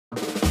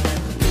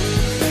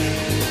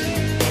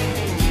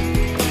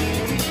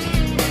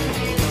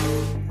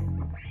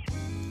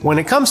When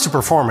it comes to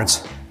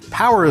performance,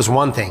 power is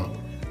one thing,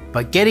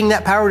 but getting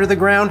that power to the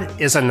ground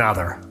is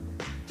another.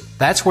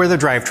 That's where the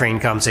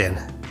drivetrain comes in.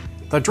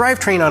 The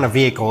drivetrain on a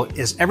vehicle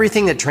is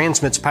everything that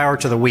transmits power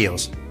to the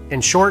wheels. In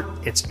short,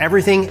 it's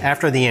everything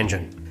after the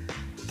engine.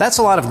 That's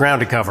a lot of ground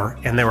to cover,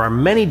 and there are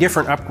many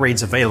different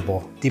upgrades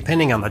available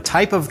depending on the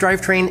type of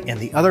drivetrain and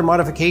the other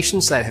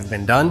modifications that have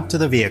been done to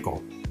the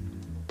vehicle.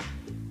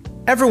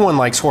 Everyone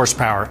likes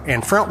horsepower,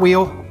 and front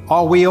wheel,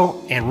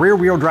 all-wheel, and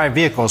rear-wheel drive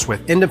vehicles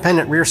with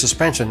independent rear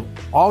suspension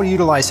all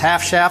utilize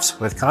half shafts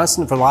with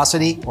constant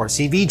velocity or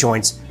CV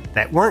joints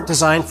that weren't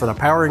designed for the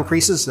power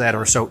increases that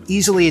are so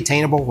easily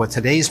attainable with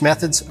today's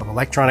methods of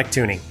electronic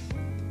tuning.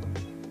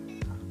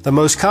 The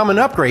most common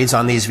upgrades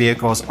on these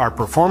vehicles are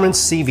performance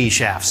CV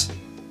shafts.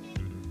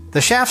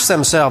 The shafts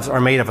themselves are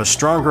made of a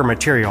stronger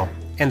material,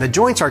 and the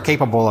joints are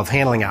capable of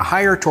handling a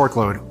higher torque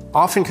load,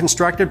 often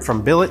constructed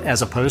from billet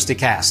as opposed to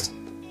cast.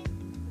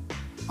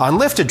 On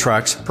lifted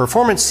trucks,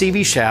 performance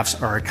CV shafts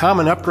are a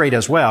common upgrade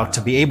as well to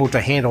be able to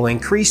handle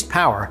increased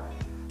power,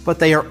 but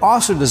they are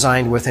also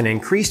designed with an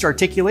increased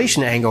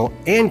articulation angle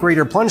and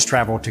greater plunge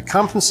travel to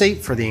compensate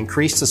for the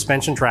increased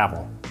suspension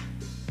travel.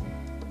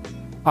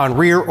 On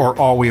rear or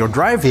all-wheel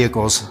drive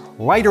vehicles,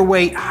 lighter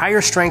weight, higher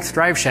strength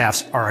drive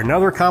shafts are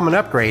another common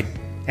upgrade,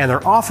 and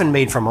they're often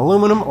made from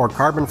aluminum or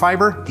carbon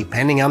fiber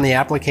depending on the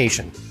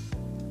application.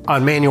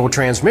 On manual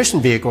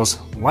transmission vehicles,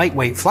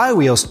 lightweight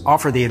flywheels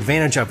offer the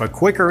advantage of a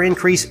quicker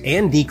increase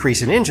and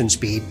decrease in engine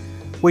speed,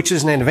 which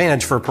is an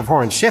advantage for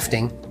performance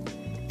shifting,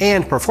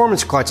 and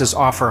performance clutches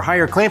offer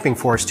higher clamping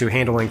force to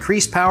handle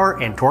increased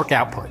power and torque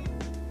output.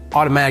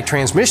 Automatic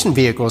transmission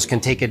vehicles can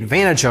take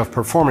advantage of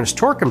performance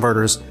torque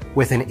converters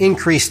with an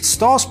increased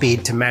stall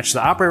speed to match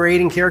the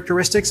operating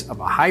characteristics of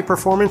a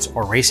high-performance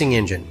or racing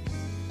engine.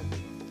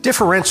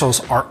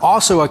 Differentials are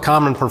also a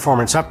common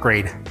performance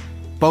upgrade,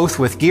 both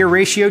with gear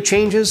ratio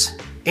changes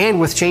and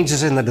with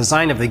changes in the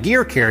design of the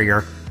gear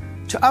carrier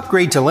to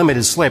upgrade to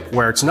limited slip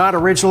where it's not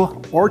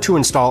original or to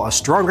install a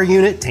stronger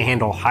unit to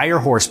handle higher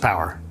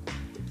horsepower.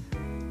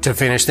 To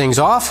finish things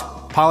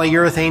off,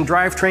 polyurethane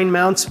drivetrain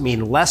mounts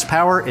mean less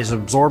power is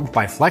absorbed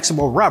by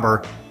flexible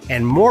rubber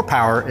and more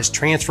power is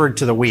transferred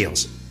to the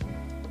wheels.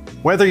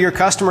 Whether your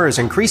customer is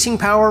increasing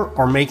power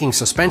or making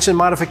suspension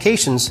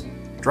modifications,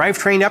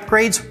 drivetrain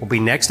upgrades will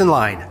be next in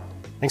line.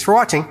 Thanks for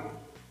watching.